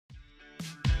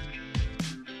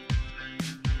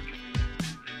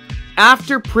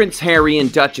After Prince Harry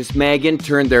and Duchess Meghan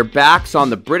turned their backs on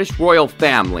the British royal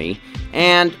family,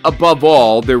 and above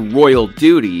all, their royal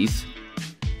duties,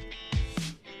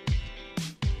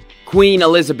 Queen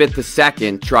Elizabeth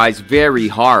II tries very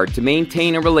hard to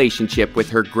maintain a relationship with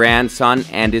her grandson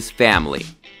and his family.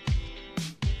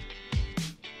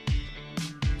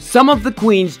 Some of the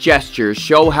Queen's gestures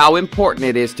show how important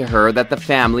it is to her that the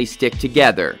family stick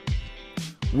together.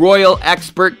 Royal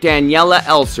expert Daniela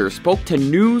Elser spoke to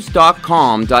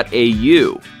news.com.au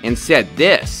and said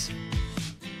this: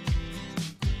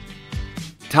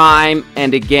 "Time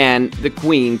and again, the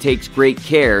Queen takes great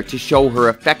care to show her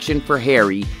affection for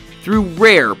Harry through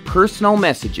rare personal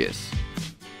messages.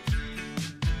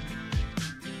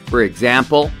 For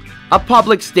example, a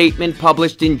public statement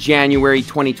published in January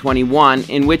 2021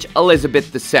 in which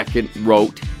Elizabeth II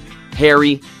wrote,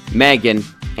 'Harry, Meghan,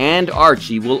 and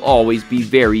Archie will always be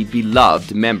very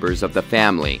beloved members of the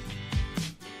family.'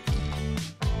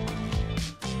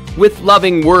 With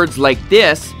loving words like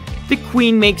this, the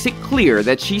Queen makes it clear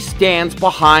that she stands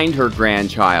behind her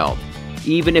grandchild,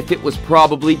 even if it was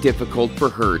probably difficult for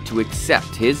her to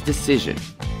accept his decision.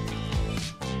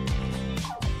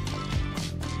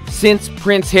 Since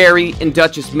Prince Harry and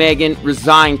Duchess Meghan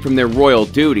resigned from their royal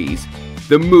duties,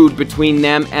 the mood between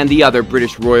them and the other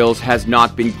British royals has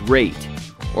not been great,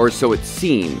 or so it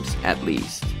seems, at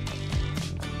least.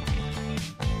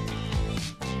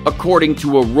 According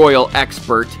to a royal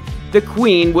expert, the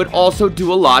Queen would also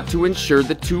do a lot to ensure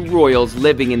the two royals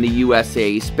living in the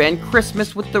USA spend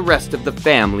Christmas with the rest of the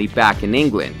family back in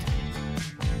England.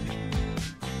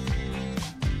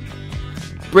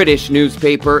 British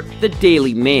newspaper The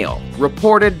Daily Mail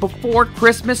reported before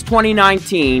Christmas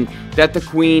 2019 that the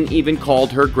Queen even called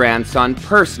her grandson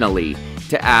personally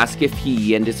to ask if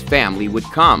he and his family would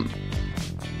come.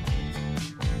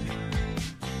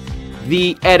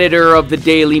 The editor of the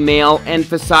Daily Mail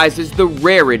emphasizes the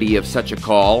rarity of such a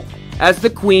call, as the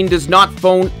Queen does not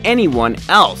phone anyone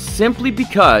else simply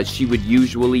because she would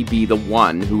usually be the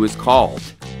one who is called.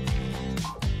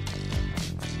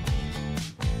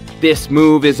 This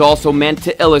move is also meant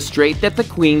to illustrate that the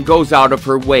Queen goes out of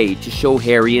her way to show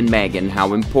Harry and Meghan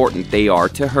how important they are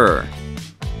to her.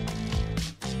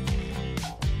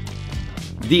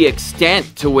 The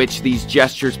extent to which these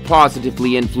gestures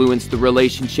positively influence the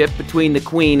relationship between the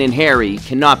Queen and Harry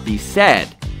cannot be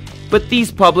said, but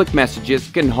these public messages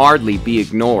can hardly be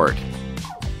ignored.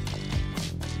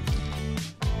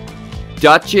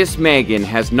 Duchess Meghan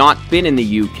has not been in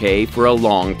the UK for a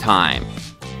long time.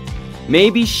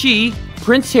 Maybe she,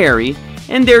 Prince Harry,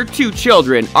 and their two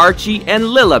children, Archie and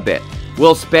Lilibet,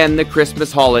 will spend the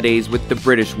Christmas holidays with the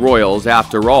British royals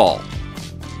after all.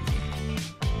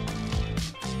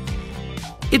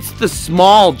 It's the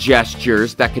small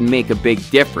gestures that can make a big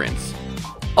difference,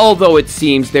 although it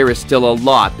seems there is still a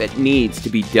lot that needs to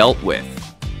be dealt with.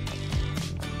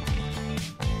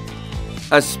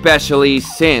 Especially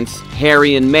since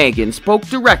Harry and Meghan spoke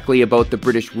directly about the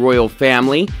British royal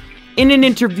family in an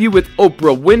interview with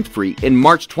Oprah Winfrey in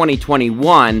March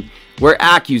 2021, where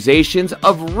accusations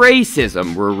of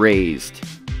racism were raised,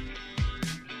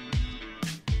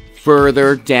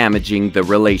 further damaging the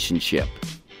relationship.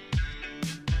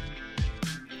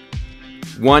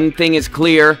 One thing is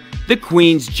clear, the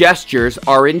Queen's gestures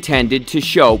are intended to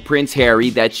show Prince Harry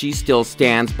that she still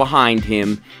stands behind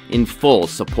him in full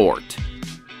support.